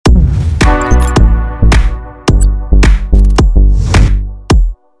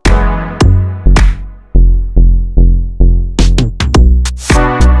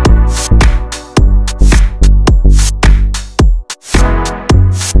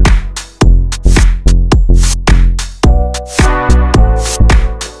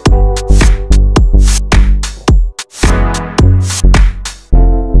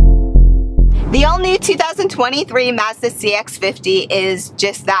2023 Mazda CX-50 is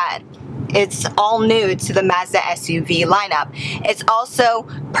just that. It's all new to the Mazda SUV lineup. It's also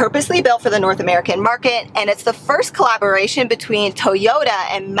purposely built for the North American market, and it's the first collaboration between Toyota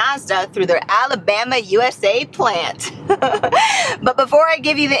and Mazda through their Alabama, USA plant. But before I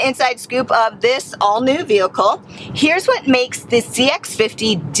give you the inside scoop of this all-new vehicle, here's what makes the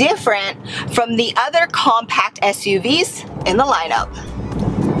CX-50 different from the other compact SUVs in the lineup.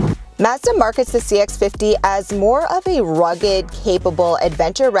 Mazda markets the CX-50 as more of a rugged, capable,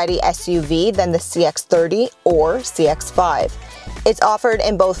 adventure-ready SUV than the CX-30 or CX-5. It's offered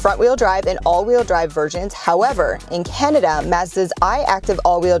in both front-wheel drive and all-wheel drive versions. However, in Canada, Mazda's iActive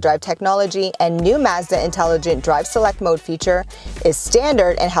all-wheel drive technology and new Mazda Intelligent Drive Select Mode feature is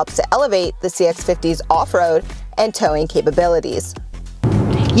standard and helps to elevate the CX-50's off-road and towing capabilities.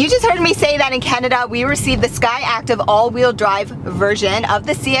 You just heard me say that in Canada, we received the Skyactiv all-wheel drive version of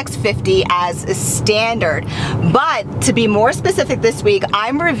the CX-50 as standard. But to be more specific this week,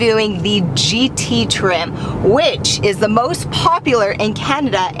 I'm reviewing the GT trim, which is the most popular in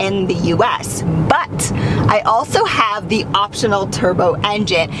Canada and the US. But I also have the optional turbo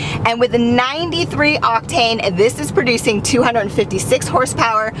engine. And with the 93 octane, this is producing 256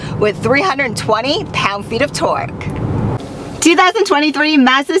 horsepower with 320 pound-feet of torque. 2023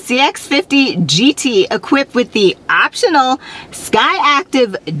 Mazda CX-50 GT equipped with the optional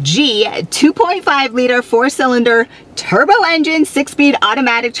Skyactiv-G 2.5 liter 4-cylinder turbo engine, 6-speed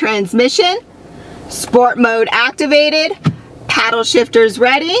automatic transmission, sport mode activated, paddle shifters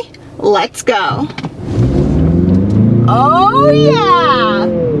ready. Let's go. Oh yeah!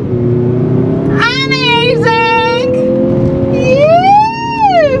 Amazing! Yeah!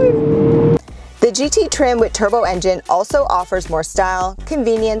 The GT trim with turbo engine also offers more style,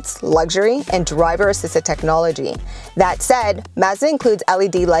 convenience, luxury, and driver-assisted technology. That said, Mazda includes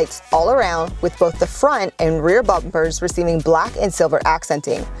LED lights all around, with both the front and rear bumpers receiving black and silver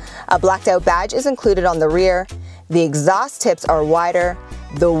accenting. A blacked-out badge is included on the rear. The exhaust tips are wider.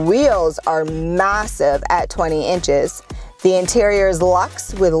 The wheels are massive at 20 inches. The interior is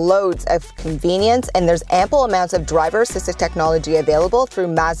luxe with loads of convenience, and there's ample amounts of driver-assisted technology available through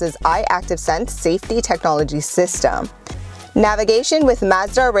Mazda's iActive Sense safety technology system. Navigation with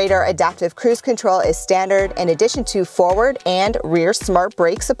Mazda Radar Adaptive Cruise Control is standard, in addition to forward and rear smart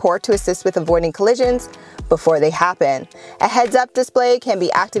brake support to assist with avoiding collisions before they happen. A heads-up display can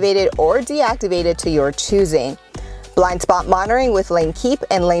be activated or deactivated to your choosing. Blind spot monitoring with lane keep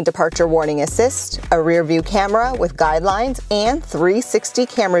and lane departure warning assist, a rear view camera with guidelines, and 360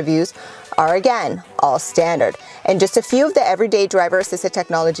 camera views are again all standard. And just a few of the everyday driver assisted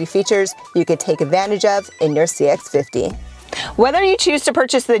technology features you could take advantage of in your CX-50. Whether you choose to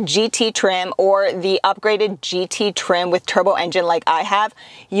purchase the GT trim or the upgraded GT trim with turbo engine like I have,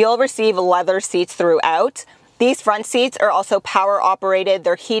 you'll receive leather seats throughout. These front seats are also power operated,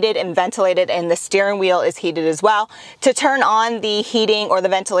 they're heated and ventilated, and the steering wheel is heated as well. To turn on the heating or the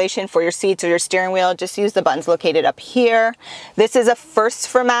ventilation for your seats or your steering wheel, just use the buttons located up here. This is a first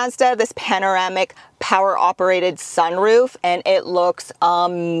for Mazda, this panoramic power operated sunroof, and it looks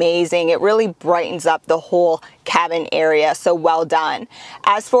amazing. It really brightens up the whole cabin area, so well done.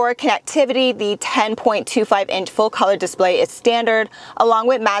 As for connectivity, the 10.25-inch full color display is standard, along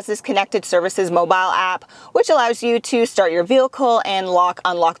with Mazda's Connected Services mobile app, which allows you to start your vehicle and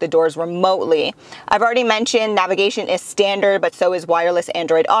unlock the doors remotely. I've already mentioned navigation is standard, but so is wireless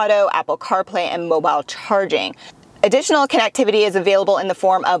Android Auto, Apple CarPlay, and mobile charging. Additional connectivity is available in the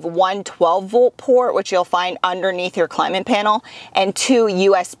form of one 12-volt port, which you'll find underneath your climate panel, and two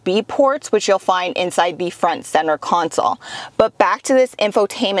USB ports, which you'll find inside the front center console. But back to this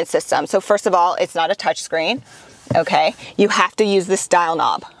infotainment system. So first of all, it's not a touchscreen. Okay, you have to use this dial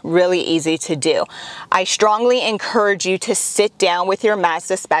knob. Really easy to do. I strongly encourage you to sit down with your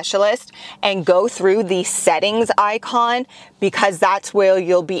Mazda specialist and go through the settings icon, because that's where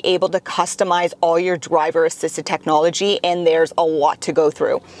you'll be able to customize all your driver assisted technology, and there's a lot to go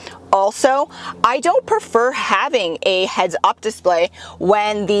through. Also, I don't prefer having a heads-up display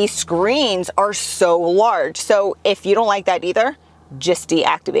when the screens are so large. So if you don't like that either, just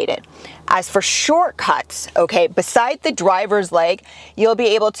deactivate it. As for shortcuts, okay, beside the driver's leg, you'll be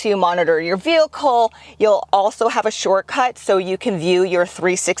able to monitor your vehicle. You'll also have a shortcut so you can view your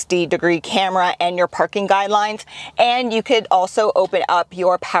 360-degree camera and your parking guidelines, and you could also open up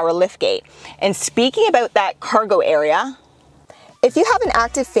your power lift gate. And speaking about that cargo area, If you have an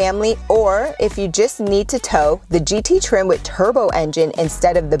active family or if you just need to tow, the GT trim with turbo engine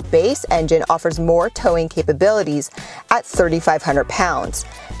instead of the base engine offers more towing capabilities at 3,500 pounds.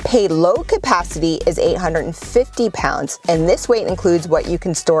 Payload capacity is 850 pounds, and this weight includes what you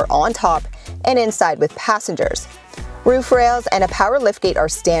can store on top and inside with passengers. Roof rails and a power liftgate are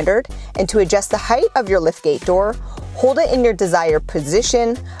standard, and to adjust the height of your liftgate door, hold it in your desired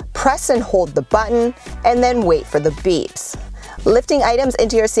position, press and hold the button, and then wait for the beeps. Lifting items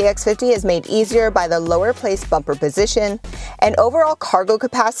into your CX-50 is made easier by the lower place bumper position, and overall cargo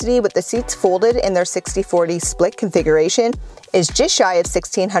capacity with the seats folded in their 60-40 split configuration is just shy of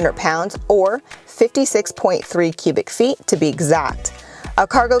 1,600 pounds or 56.3 cubic feet to be exact. A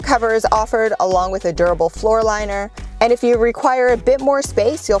cargo cover is offered along with a durable floor liner, and if you require a bit more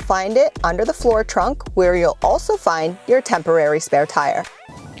space, you'll find it under the floor trunk, where you'll also find your temporary spare tire.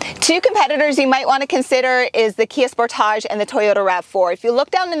 Two competitors you might want to consider is the Kia Sportage and the Toyota Rav4. If you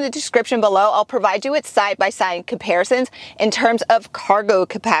look down in the description below, I'll provide you with side-by-side comparisons in terms of cargo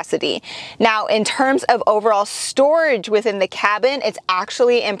capacity. Now, in terms of overall storage within the cabin, it's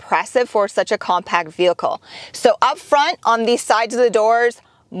actually impressive for such a compact vehicle. So up front, on these sides of the doors,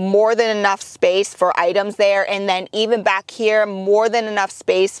 more than enough space for items there, and then even back here, more than enough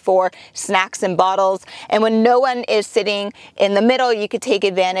space for snacks and bottles. And when no one is sitting in the middle, you could take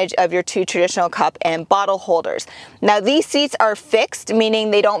advantage of your two traditional cup and bottle holders. Now, these seats are fixed,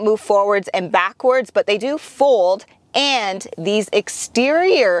 meaning they don't move forwards and backwards, but they do fold, and these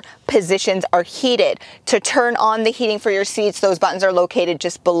exterior positions are heated. To turn on the heating for your seats, those buttons are located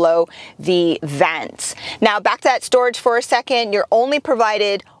just below the vents. Now, back to that storage for a second. You're only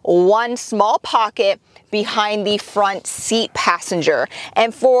provided one small pocket behind the front seat passenger.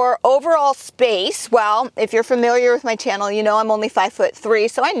 And for overall space, well, if you're familiar with my channel, you know I'm only 5'3",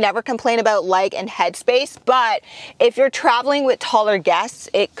 so I never complain about leg and head space. But if you're traveling with taller guests,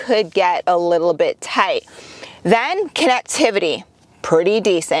 it could get a little bit tight. Then connectivity, pretty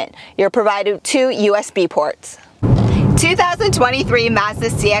decent. You're provided 2 USB ports. 2023 Mazda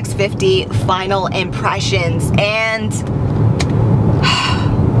CX-50 final impressions, and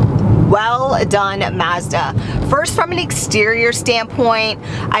well done, Mazda. First, from an exterior standpoint,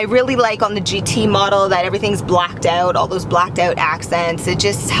 I really like on the GT model that everything's blacked out, all those blacked out accents. It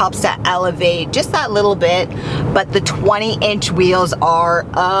just helps to elevate just that little bit. But the 20-inch wheels are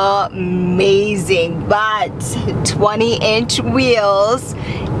amazing. But 20-inch wheels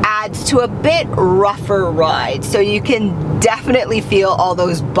adds to a bit rougher ride, so you can definitely feel all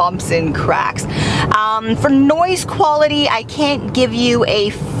those bumps and cracks. For noise quality, I can't give you a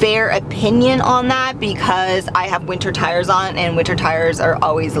fair opinion on that because I have winter tires on, and winter tires are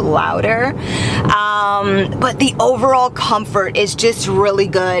always louder. But the overall comfort is just really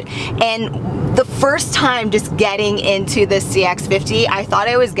good. And the first time just getting into the CX-50, I thought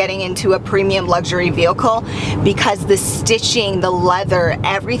I was getting into a premium luxury vehicle because the stitching, the leather,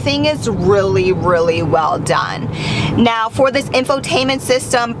 everything is really, really well done. Now, for this infotainment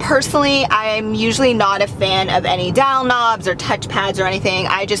system, personally, I'm usually not a fan of any dial knobs or touch pads or anything.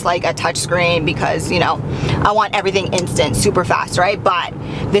 I just like a touch screen because, you know, I want everything instant, super fast, right? But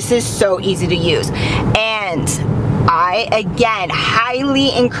this is so easy to use. And I, again,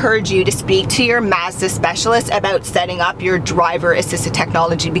 highly encourage you to speak to your Mazda specialist about setting up your driver assisted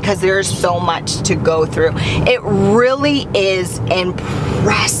technology because there's so much to go through. It really is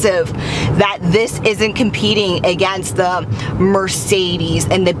impressive that this isn't competing against the Mercedes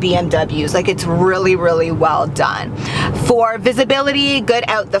and the BMWs. Like, it's really, really well done. For visibility, good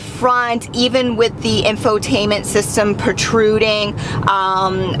out the front, even with the infotainment system protruding,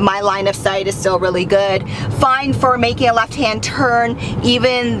 my line of sight is still really good. Fine for making a left-hand turn.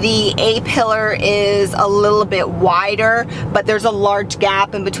 Even the A-pillar is a little bit wider, but there's a large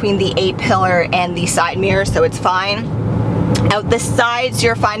gap in between the A-pillar and the side mirror, so it's fine. Out the sides,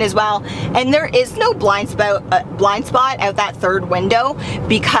 you're fine as well. And there is no blind spot out that third window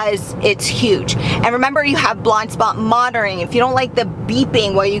because it's huge. And remember, you have blind spot monitoring. If you don't like the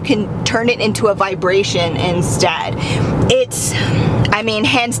beeping, well, you can turn it into a vibration instead. It's, I mean,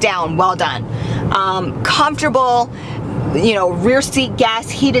 hands down, well done. Comfortable, you know, rear seat gas,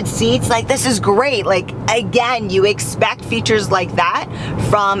 heated seats. Like, this is great. Like, again, you expect features like that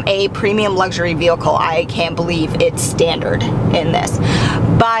from a premium luxury vehicle. I can't believe it's standard in this.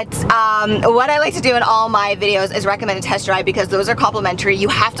 But what I like to do in all my videos is recommend a test drive because those are complimentary. You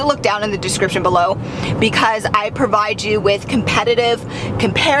have to look down in the description below because I provide you with competitive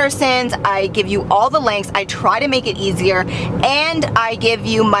comparisons. I give you all the links. I try to make it easier, and I give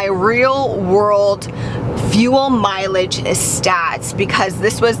you my real world fuel mileage stats, because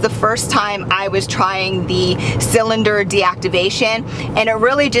this was the first time I was trying the cylinder deactivation, and it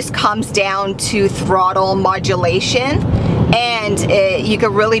really just comes down to throttle modulation. And you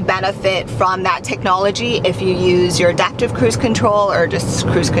could really benefit from that technology if you use your adaptive cruise control or just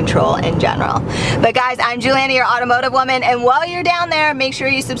cruise control in general. But guys, I'm Juliana, your automotive woman, and while you're down there, make sure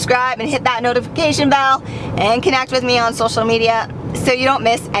you subscribe and hit that notification bell and connect with me on social media so you don't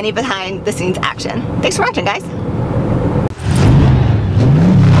miss any behind the scenes action. Thanks for watching, guys.